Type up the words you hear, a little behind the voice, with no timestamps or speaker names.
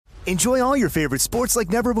Enjoy all your favorite sports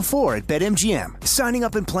like never before at BetMGM. Signing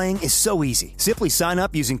up and playing is so easy. Simply sign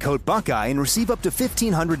up using code Buckeye and receive up to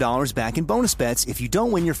 $1,500 back in bonus bets if you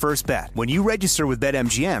don't win your first bet. When you register with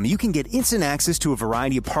BetMGM, you can get instant access to a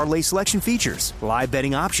variety of parlay selection features, live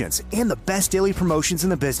betting options, and the best daily promotions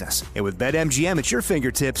in the business. And with BetMGM at your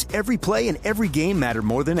fingertips, every play and every game matter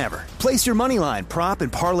more than ever. Place your moneyline, prop,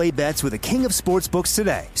 and parlay bets with the king of sportsbooks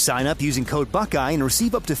today. Sign up using code Buckeye and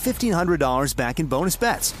receive up to $1,500 back in bonus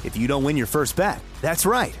bets if you don't win your first bet. That's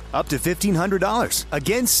right, up to $1,500.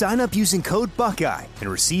 Again, sign up using code Buckeye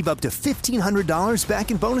and receive up to $1,500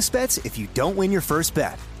 back in bonus bets if you don't win your first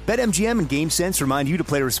bet. BetMGM and GameSense remind you to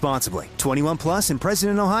play responsibly. 21 plus and present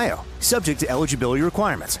in Ohio. Subject to eligibility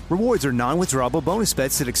requirements. Rewards are non-withdrawable bonus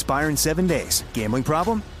bets that expire in 7 days. Gambling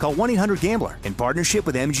problem? Call 1-800-GAMBLER in partnership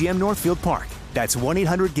with MGM Northfield Park. That's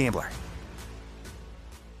 1-800-GAMBLER.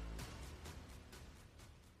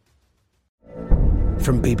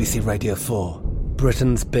 From BBC Radio 4,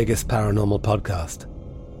 Britain's biggest paranormal podcast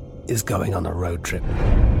is going on a road trip.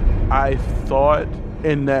 I thought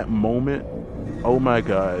in that moment, oh my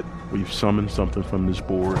God, we've summoned something from this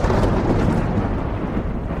board.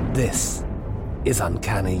 This is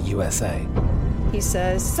Uncanny USA. He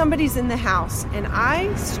says, somebody's in the house, and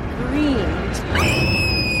I screamed.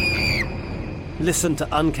 Listen to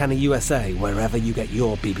Uncanny USA wherever you get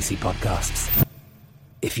your BBC podcasts,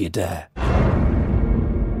 if you dare.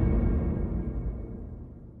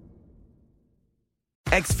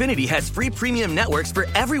 Xfinity has free premium networks for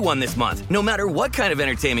everyone this month, no matter what kind of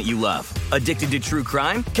entertainment you love. Addicted to true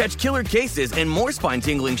crime? Catch killer cases and more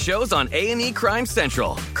spine-tingling shows on A&E Crime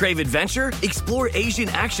Central. Crave adventure? Explore Asian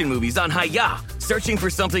action movies on Hayya. Searching for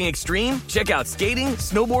something extreme? Check out skating,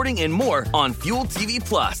 snowboarding, and more on Fuel TV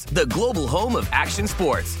Plus, the global home of action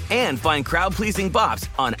sports. And find crowd-pleasing bops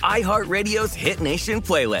on iHeartRadio's Hit Nation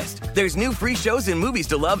playlist. There's new free shows and movies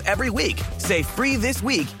to love every week. Say free this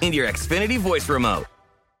week in your Xfinity voice remote.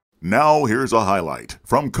 Now here's a highlight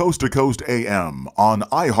from Coast to Coast AM on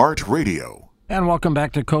iHeartRadio. And welcome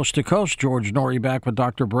back to Coast. George Norrie back with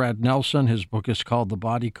Dr. Brad Nelson. His book is called The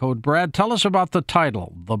Body Code. Brad, tell us about the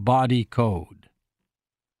title, The Body Code.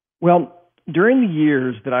 Well, during the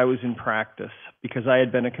years that I was in practice, because I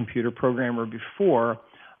had been a computer programmer before,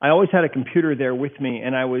 I always had a computer there with me,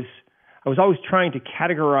 and I was always trying to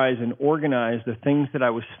categorize and organize the things that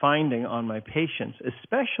I was finding on my patients,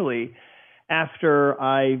 especially after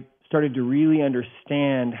I started to really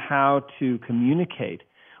understand how to communicate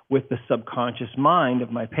with the subconscious mind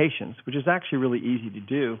of my patients, which is actually really easy to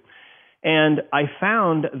do. And I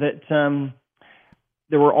found that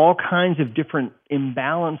there were all kinds of different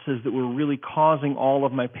imbalances that were really causing all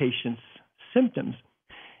of my patients' symptoms.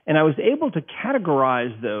 And I was able to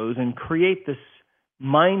categorize those and create this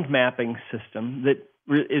mind mapping system that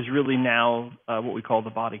is really now what we call the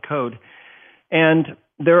body code. And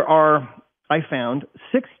there are, I found,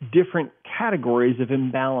 6 different categories of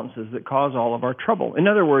imbalances that cause all of our trouble. In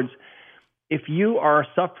other words, if you are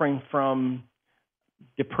suffering from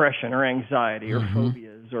depression or anxiety or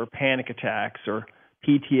phobias or panic attacks or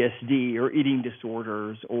PTSD or eating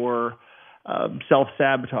disorders or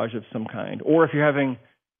self-sabotage of some kind, or if you're having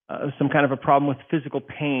some kind of a problem with physical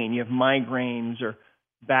pain, you have migraines or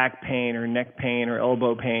back pain or neck pain or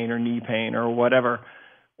elbow pain or knee pain or whatever,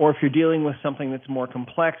 or if you're dealing with something that's more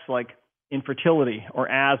complex like infertility or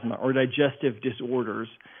asthma or digestive disorders,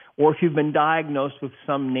 or if you've been diagnosed with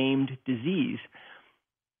some named disease,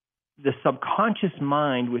 the subconscious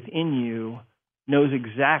mind within you knows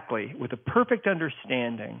exactly, with a perfect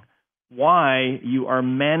understanding, why you are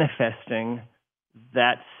manifesting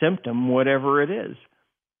that symptom, whatever it is.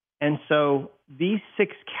 And so these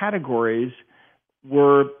 6 categories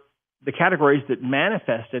were the categories that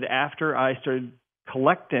manifested after I started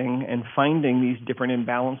collecting and finding these different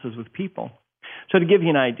imbalances with people. So to give you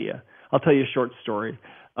an idea, I'll tell you a short story.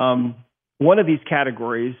 One of these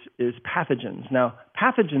categories is pathogens. Now,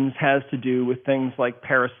 pathogens has to do with things like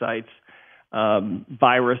parasites,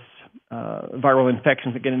 viral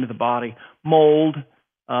infections that get into the body, mold,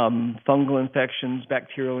 fungal infections,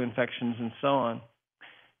 bacterial infections, and so on.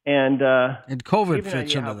 And COVID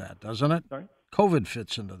fits into that, doesn't it? Sorry? COVID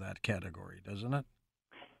fits into that category, doesn't it?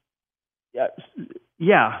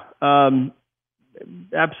 Yeah,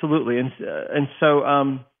 absolutely. And so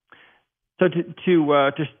to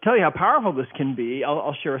tell you how powerful this can be,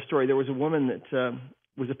 I'll share a story. There was a woman that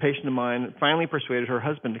was a patient of mine that finally persuaded her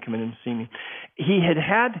husband to come in and see me. He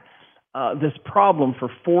had this problem for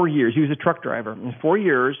 4 years. He was a truck driver. And 4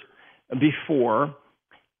 years before,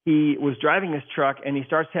 he was driving his truck, and he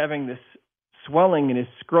starts having this swelling in his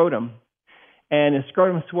scrotum. And his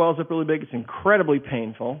scrotum swells up really big. It's incredibly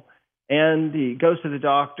painful. And he goes to the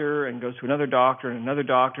doctor and goes to another doctor and another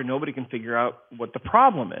doctor. Nobody can figure out what the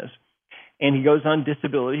problem is. And he goes on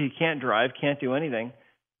disability. He can't drive, can't do anything.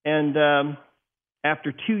 And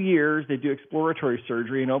after 2 years, they do exploratory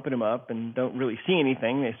surgery and open him up and don't really see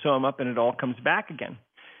anything. They sew him up and it all comes back again.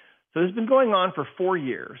 So this has been going on for 4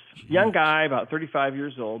 years. Jeez. Young guy, about 35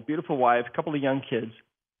 years old, beautiful wife, a couple of young kids.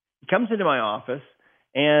 He comes into my office,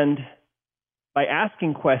 and by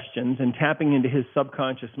asking questions and tapping into his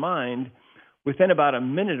subconscious mind, within about a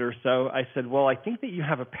minute or so, I said, well, I think that you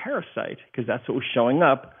have a parasite, because that's what was showing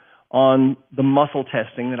up on the muscle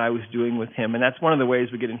testing that I was doing with him. And that's one of the ways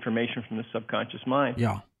we get information from the subconscious mind.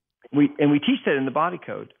 Yeah. We teach that in the body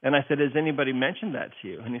code. And I said, has anybody mentioned that to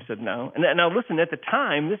you? And he said, no. And now listen, at the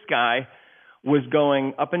time, this guy was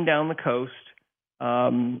going up and down the coast.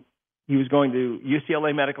 He was going to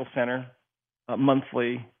UCLA Medical Center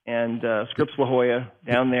monthly and Scripps La Jolla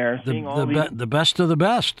down there, seeing all the best of the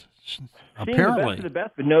best, apparently. The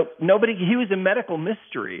best of the best, but nobody. He was a medical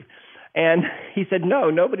mystery. And he said, no,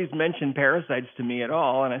 nobody's mentioned parasites to me at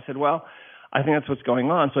all. And I said, well, I think that's what's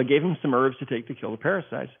going on. So I gave him some herbs to take to kill the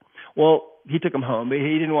parasites. Well, he took them home, but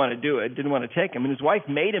he didn't want to do it, didn't want to take them. And his wife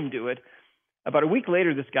made him do it. About a week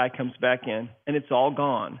later, this guy comes back in, and it's all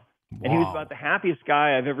gone. Wow. And he was about the happiest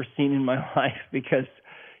guy I've ever seen in my life because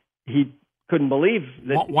he couldn't believe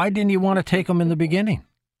that. Why didn't you want to take them in the beginning?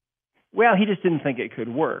 Well, he just didn't think it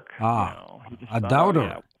could work. A doubter.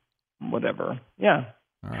 Yeah, whatever. Yeah.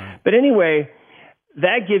 All right. But anyway,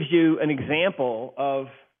 that gives you an example of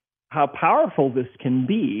how powerful this can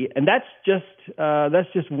be, and that's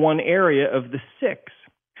just one area of the 6.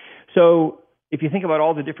 So if you think about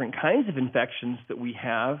all the different kinds of infections that we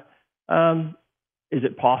have, is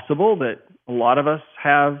it possible that a lot of us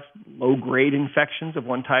have low-grade infections of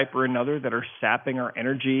one type or another that are sapping our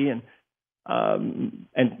energy and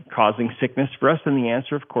causing sickness for us? And the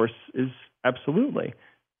answer, of course, is absolutely.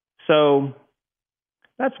 So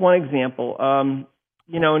that's one example.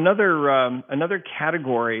 Another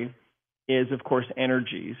category is, of course,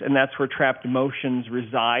 energies, and that's where trapped emotions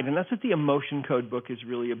reside, and that's what the Emotion Code book is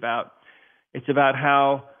really about. It's about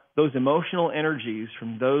how those emotional energies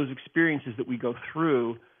from those experiences that we go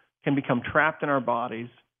through can become trapped in our bodies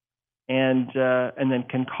and then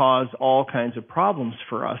can cause all kinds of problems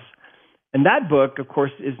for us. And that book, of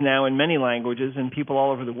course, is now in many languages, and people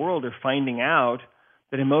all over the world are finding out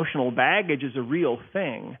that emotional baggage is a real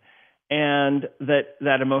thing, and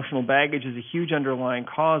that emotional baggage is a huge underlying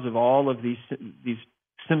cause of all of these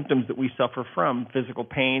symptoms that we suffer from: physical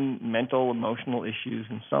pain, mental, emotional issues,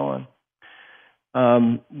 and so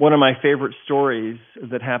on. One of my favorite stories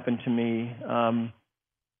that happened to me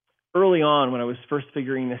early on when I was first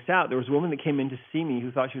figuring this out, there was a woman that came in to see me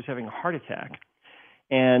who thought she was having a heart attack.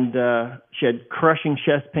 And she had crushing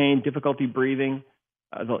chest pain, difficulty breathing.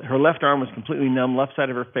 Her left arm was completely numb. Left side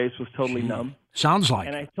of her face was totally numb. Sounds like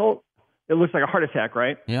it. And it looks like a heart attack,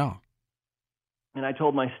 right? Yeah. And I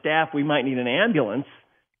told my staff we might need an ambulance.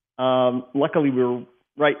 Luckily, we were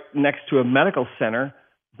right next to a medical center.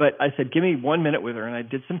 But I said, give me 1 minute with her. And I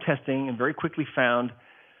did some testing and very quickly found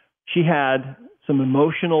she had some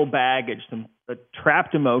emotional baggage, a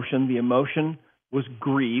trapped emotion. The emotion was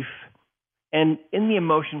grief. And in the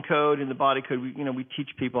Emotion Code, in the Body Code, we teach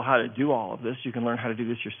people how to do all of this. You can learn how to do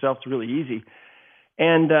this yourself. It's really easy.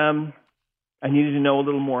 And I needed to know a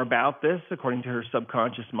little more about this according to her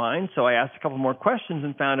subconscious mind. So I asked a couple more questions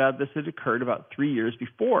and found out this had occurred about 3 years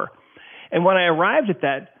before. And when I arrived at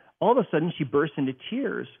that, all of a sudden she burst into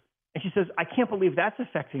tears. And she says, I can't believe that's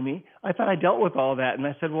affecting me. I thought I dealt with all that. And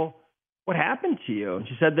I said, well, what happened to you? And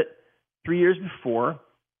she said that 3 years before,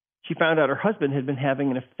 she found out her husband had been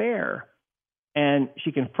having an affair. And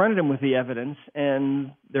she confronted him with the evidence,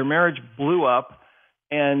 and their marriage blew up.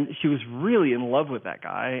 And she was really in love with that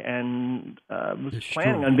guy and was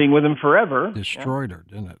planning on being with him forever. Destroyed her,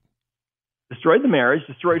 didn't it? Destroyed the marriage,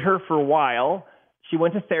 destroyed her for a while. She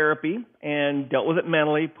went to therapy and dealt with it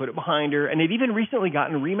mentally, put it behind her, and had even recently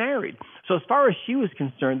gotten remarried. So as far as she was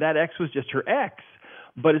concerned, that ex was just her ex.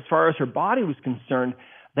 But as far as her body was concerned,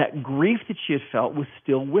 that grief that she had felt was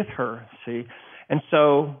still with her, see? And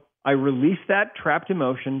so I released that trapped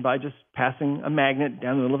emotion by just passing a magnet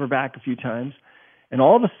down the middle of her back a few times. And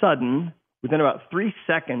all of a sudden, within about 3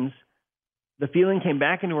 seconds, the feeling came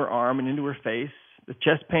back into her arm and into her face. The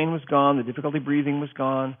chest pain was gone. The difficulty breathing was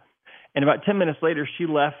gone. And about 10 minutes later, she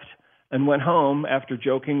left and went home after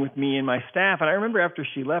joking with me and my staff. And I remember after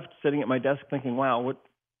she left, sitting at my desk thinking, wow, what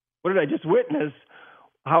did I just witness?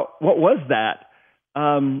 What was that?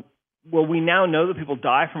 Well, we now know that people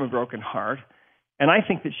die from a broken heart. And I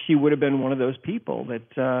think that she would have been one of those people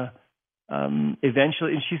that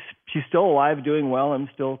eventually, and she's still alive, doing well. I'm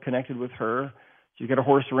still connected with her. She's got a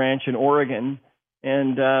horse ranch in Oregon,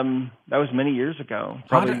 and that was many years ago.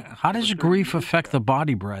 How does grief affect the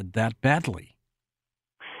body, Brad, that badly?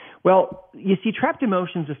 Well, you see, trapped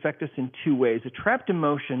emotions affect us in two ways. A trapped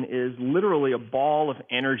emotion is literally a ball of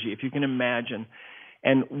energy, if you can imagine.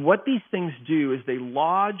 And what these things do is they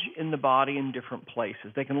lodge in the body in different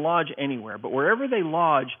places. They can lodge anywhere, but wherever they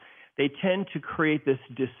lodge, they tend to create this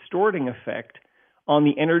distorting effect on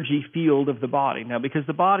the energy field of the body. Now, because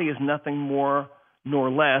the body is nothing more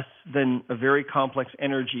nor less than a very complex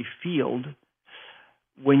energy field,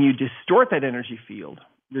 when you distort that energy field,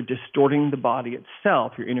 you're distorting the body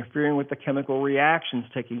itself. You're interfering with the chemical reactions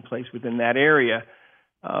taking place within that area,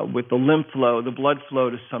 with the lymph flow, the blood flow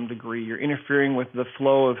to some degree. You're interfering with the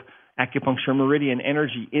flow of acupuncture meridian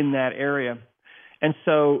energy in that area. And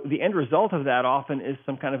so the end result of that often is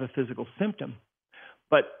some kind of a physical symptom.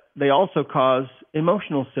 But they also cause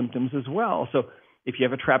emotional symptoms as well. So if you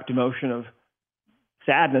have a trapped emotion of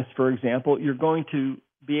sadness, for example, you're going to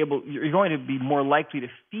be more likely to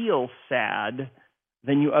feel sad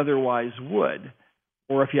than you otherwise would.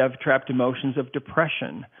 Or if you have trapped emotions of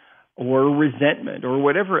depression or resentment or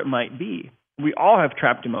whatever it might be. We all have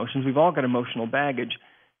trapped emotions. We've all got emotional baggage.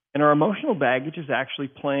 And our emotional baggage is actually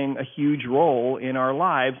playing a huge role in our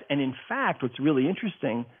lives. And in fact, what's really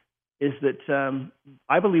interesting is that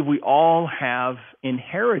I believe we all have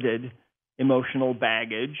inherited emotional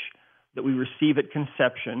baggage that we receive at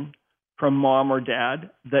conception from mom or dad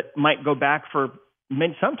that might go back for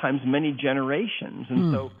sometimes many generations.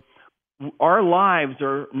 And so our lives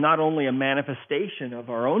are not only a manifestation of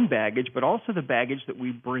our own baggage, but also the baggage that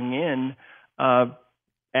we bring in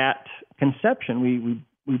at conception.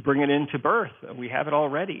 We bring it into birth. We have it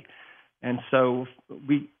already. And so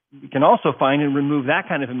we can also find and remove that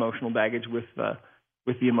kind of emotional baggage with the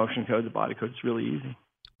emotion code, the body code. It's really easy.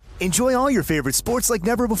 Enjoy all your favorite sports like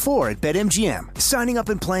never before at BetMGM. Signing up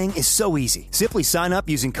and playing is so easy. Simply sign up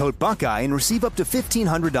using code Buckeye and receive up to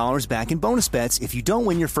 $1,500 back in bonus bets if you don't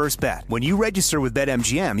win your first bet. When you register with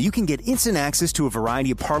BetMGM, you can get instant access to a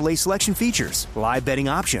variety of parlay selection features, live betting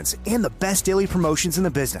options, and the best daily promotions in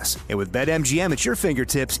the business. And with BetMGM at your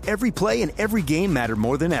fingertips, every play and every game matter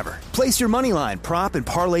more than ever. Place your moneyline, prop, and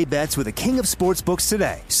parlay bets with the king of sportsbooks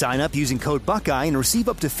today. Sign up using code Buckeye and receive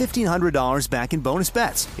up to $1,500 back in bonus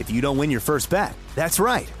bets if you don't win your first bet. That's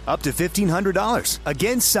right, up to $1,500.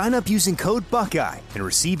 Again, sign up using code Buckeye and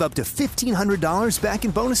receive up to $1,500 back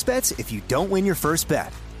in bonus bets if you don't win your first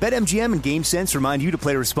bet. BetMGM and GameSense remind you to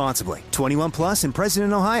play responsibly. 21 plus and present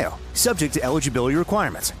in Ohio. Subject to eligibility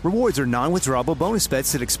requirements. Rewards are non-withdrawable bonus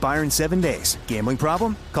bets that expire in 7 days. Gambling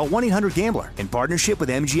problem? Call 1-800-GAMBLER in partnership with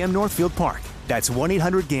MGM Northfield Park. That's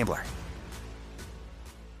 1-800-GAMBLER.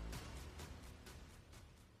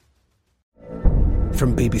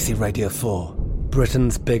 From BBC Radio 4,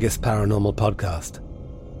 Britain's biggest paranormal podcast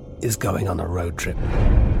is going on a road trip.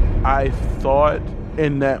 I thought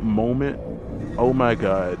in that moment, oh my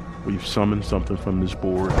God, we've summoned something from this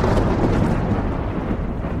board.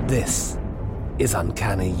 This is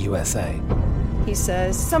Uncanny USA. He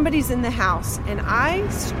says, somebody's in the house, and I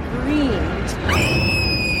screamed.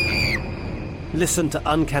 Listen to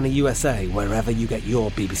Uncanny USA wherever you get your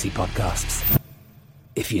BBC podcasts,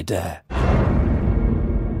 if you dare.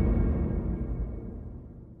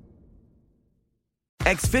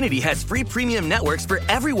 Xfinity has free premium networks for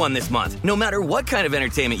everyone this month, no matter what kind of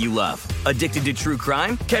entertainment you love. Addicted to true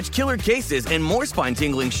crime? Catch killer cases and more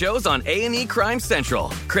spine-tingling shows on A&E Crime Central.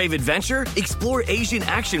 Crave adventure? Explore Asian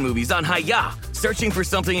action movies on Hi-YAH. Searching for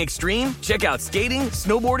something extreme? Check out skating,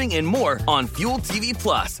 snowboarding, and more on Fuel TV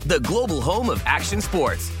Plus, the global home of action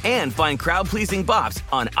sports. And find crowd-pleasing bops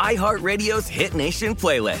on iHeartRadio's Hit Nation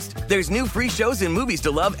playlist. There's new free shows and movies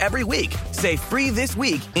to love every week. Say free this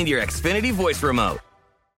week in your Xfinity voice remote.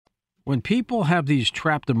 When people have these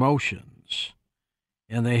trapped emotions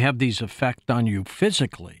and they have these effects on you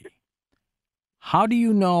physically, how do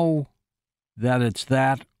you know that it's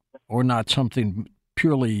that or not something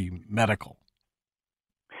purely medical?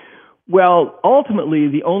 Well, ultimately,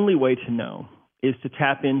 the only way to know is to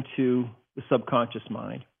tap into the subconscious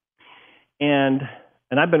mind. And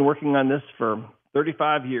I've been working on this for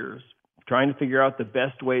 35 years, trying to figure out the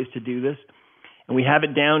best ways to do this. And we have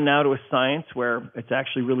it down now to a science where it's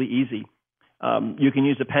actually really easy. You can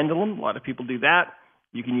use a pendulum. A lot of people do that.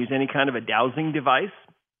 You can use any kind of a dowsing device.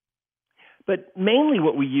 But mainly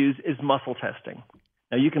what we use is muscle testing.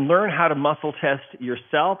 Now, you can learn how to muscle test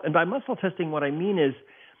yourself. And by muscle testing, what I mean is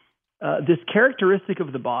this characteristic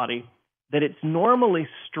of the body that it's normally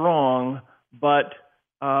strong, but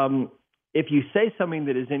if you say something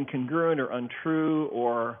that is incongruent or untrue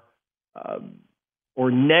or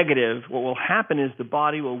or negative, what will happen is the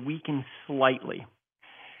body will weaken slightly,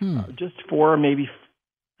 just for maybe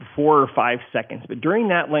 4 or 5 seconds. But during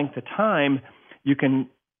that length of time, you can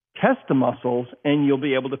test the muscles and you'll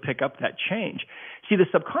be able to pick up that change. See, the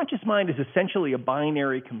subconscious mind is essentially a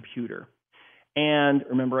binary computer. And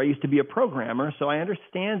remember, I used to be a programmer, so I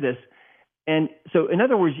understand this. And so, in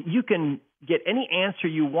other words, you can get any answer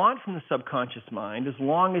you want from the subconscious mind as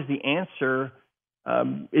long as the answer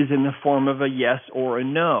is in the form of a yes or a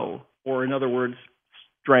no, or in other words,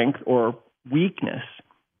 strength or weakness.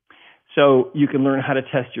 So you can learn how to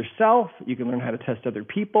test yourself. You can learn how to test other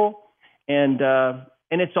people. And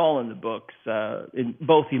it's all in the books, in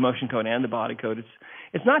both the emotion code and the body code.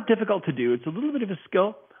 It's not difficult to do. It's a little bit of a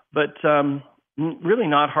skill, but really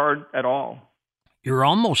not hard at all. You're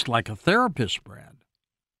almost like a therapist, Brad.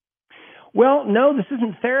 Well, no, this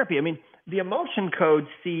isn't therapy. I mean, the emotion code,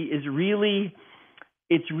 it's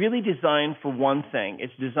really designed for one thing.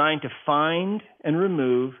 It's designed to find and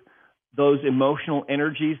remove those emotional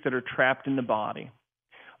energies that are trapped in the body.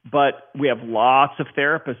 But we have lots of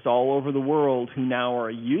therapists all over the world who now are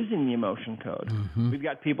using the emotion code. Mm-hmm. We've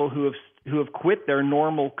got people who have quit their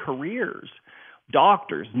normal careers,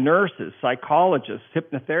 doctors, nurses, psychologists,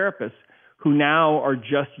 hypnotherapists, who now are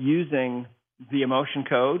just using the emotion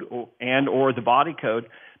code or the body code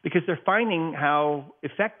because they're finding how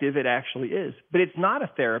effective it actually is. But it's not a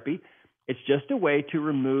therapy. It's just a way to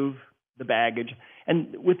remove the baggage.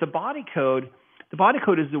 And with the body code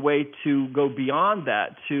is a way to go beyond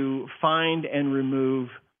that, to find and remove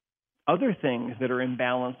other things that are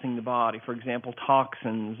imbalancing the body. For example,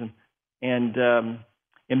 toxins and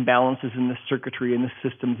imbalances in the circuitry and the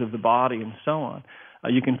systems of the body and so on.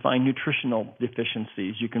 You can find nutritional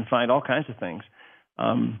deficiencies. You can find all kinds of things.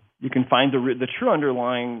 You can find the true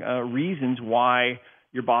underlying reasons why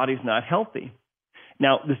your body's not healthy.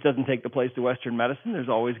 Now, this doesn't take the place of Western medicine. There's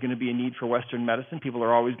always going to be a need for Western medicine. People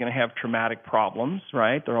are always going to have traumatic problems,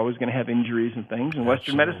 right? They're always going to have injuries and things, and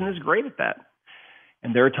Western medicine is great at that.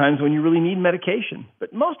 And there are times when you really need medication.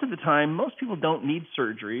 But most of the time, most people don't need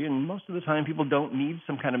surgery, and most of the time people don't need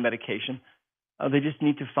some kind of medication. They just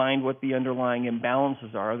need to find what the underlying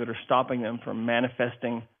imbalances are that are stopping them from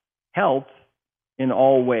manifesting health in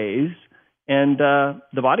all ways. And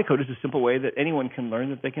the body code is a simple way that anyone can learn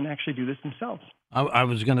that they can actually do this themselves. I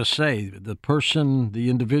was going to say, the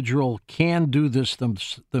individual can do this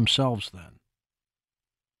themselves then.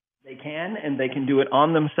 They can, and they can do it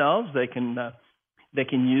on themselves. They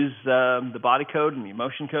can use the body code and the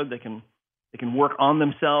emotion code. They can work on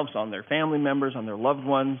themselves, on their family members, on their loved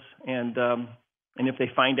ones, and if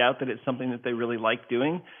they find out that it's something that they really like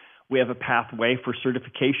doing, we have a pathway for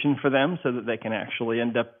certification for them so that they can actually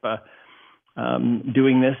end up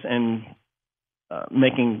doing this and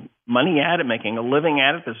making money at it, making a living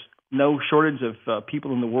at it. There's no shortage of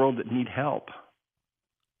people in the world that need help.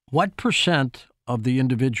 What % of the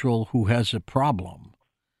individual who has a problem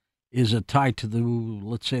is it tied to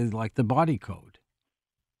let's say, like the body code?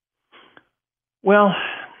 Well,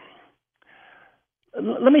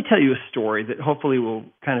 let me tell you a story that hopefully will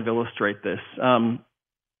kind of illustrate this.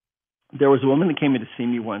 There was a woman that came in to see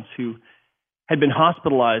me once who had been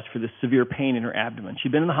hospitalized for this severe pain in her abdomen.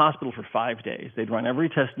 She'd been in the hospital for 5 days. They'd run every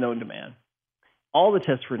test known to man. All the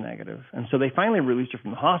tests were negative. And so they finally released her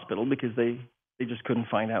from the hospital because they just couldn't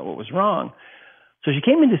find out what was wrong. So she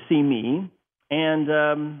came in to see me,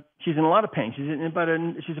 and she's in a lot of pain.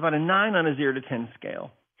 She's about a 9 on a 0 to 10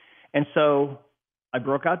 scale. And so I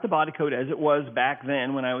broke out the body code as it was back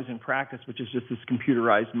then when I was in practice, which is just this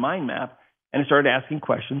computerized mind map, and I started asking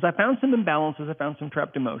questions. I found some imbalances. I found some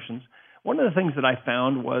trapped emotions. One of the things that I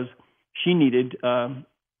found was she needed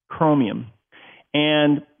chromium.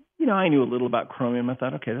 And, I knew a little about chromium. I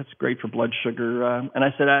thought, okay, that's great for blood sugar. And I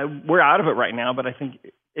said, we're out of it right now, but I think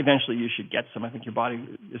eventually you should get some. I think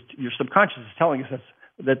your subconscious is telling us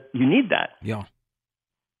that you need that. Yeah.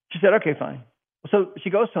 She said, okay, fine. So she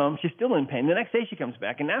goes home. She's still in pain. The next day she comes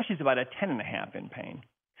back, and now she's about a 10.5 in pain.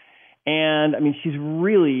 And, she's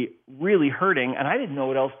really, really hurting, and I didn't know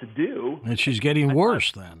what else to do. And she's getting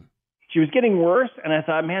worse then. She was getting worse, and I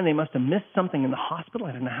thought, man, they must have missed something in the hospital.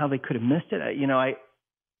 I don't know how they could have missed it.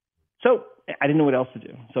 So I didn't know what else to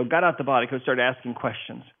do. So got out the body code, started asking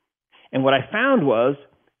questions. And what I found was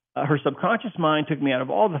her subconscious mind took me out of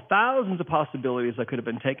all the thousands of possibilities I could have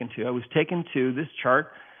been taken to. I was taken to this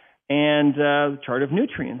chart and the chart of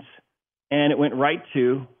nutrients, and it went right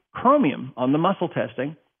to chromium on the muscle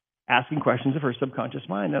testing, asking questions of her subconscious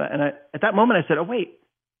mind. And I, at that moment, I said, oh, wait,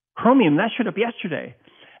 chromium, that showed up yesterday.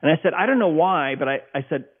 And I said, I don't know why, but I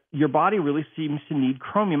said, your body really seems to need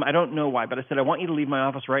chromium. I don't know why, but I said, I want you to leave my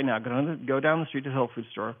office right now. Go down the street to the health food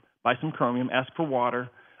store, buy some Chromium, ask for water,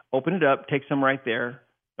 open it up, take some right there,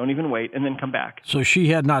 don't even wait, and then come back. So she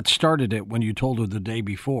had not started it when you told her the day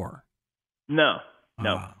before? No.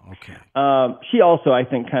 Okay. She also, I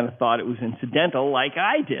think, kind of thought it was incidental, like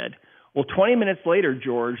I did. Well, 20 minutes later,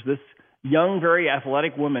 George, this young, very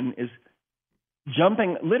athletic woman is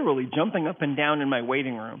literally jumping up and down in my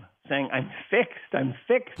waiting room, saying, I'm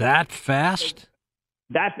fixed. That fast?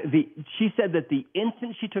 She said that the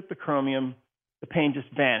instant she took the Chromium, the pain just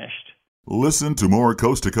vanished. Listen to more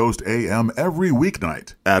Coast to Coast AM every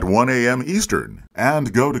weeknight at 1 a.m. Eastern,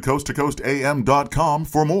 and go to coasttocoastam.com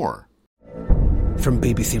for more. From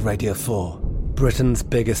BBC Radio 4, Britain's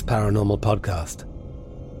biggest paranormal podcast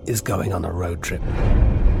is going on a road trip.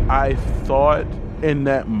 I thought in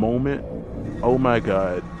that moment, oh my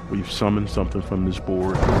God, we've summoned something from this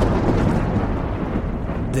board.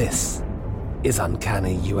 This is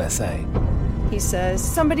Uncanny USA. He says,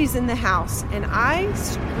 somebody's in the house, and I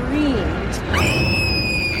screamed.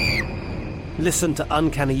 Listen to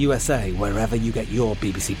Uncanny USA wherever you get your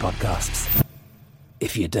BBC podcasts,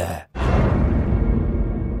 if you dare.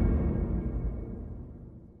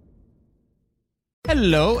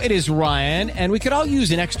 Hello, it is Ryan, and we could all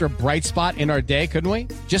use an extra bright spot in our day, couldn't we?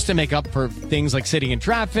 Just to make up for things like sitting in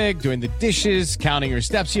traffic, doing the dishes, counting your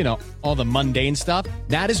steps, all the mundane stuff.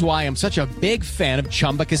 That is why I'm such a big fan of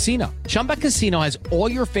Chumba Casino. Chumba Casino has all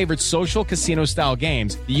your favorite social casino-style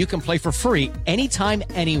games that you can play for free anytime,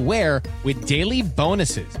 anywhere with daily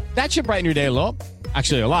bonuses. That should brighten your day a little.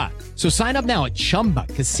 Actually, a lot. So sign up now at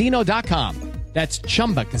ChumbaCasino.com. That's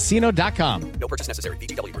ChumbaCasino.com. No purchase necessary.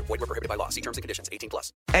 VGW Group. Void where prohibited by law. See terms and conditions.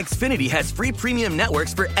 18+. Xfinity has free premium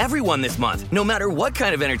networks for everyone this month, no matter what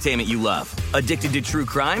kind of entertainment you love. Addicted to true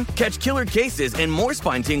crime? Catch killer cases and more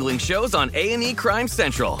spine-tingling shows on A&E Crime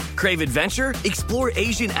Central. Crave adventure? Explore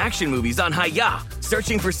Asian action movies on Hi-YAH.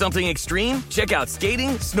 Searching for something extreme? Check out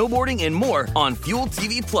skating, snowboarding, and more on Fuel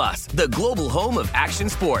TV Plus, the global home of action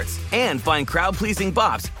sports. And find crowd-pleasing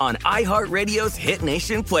bops on iHeartRadio's Hit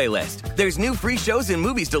Nation playlist. There's new free shows and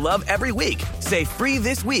movies to love every week. Say free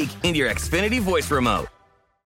this week in your Xfinity voice remote.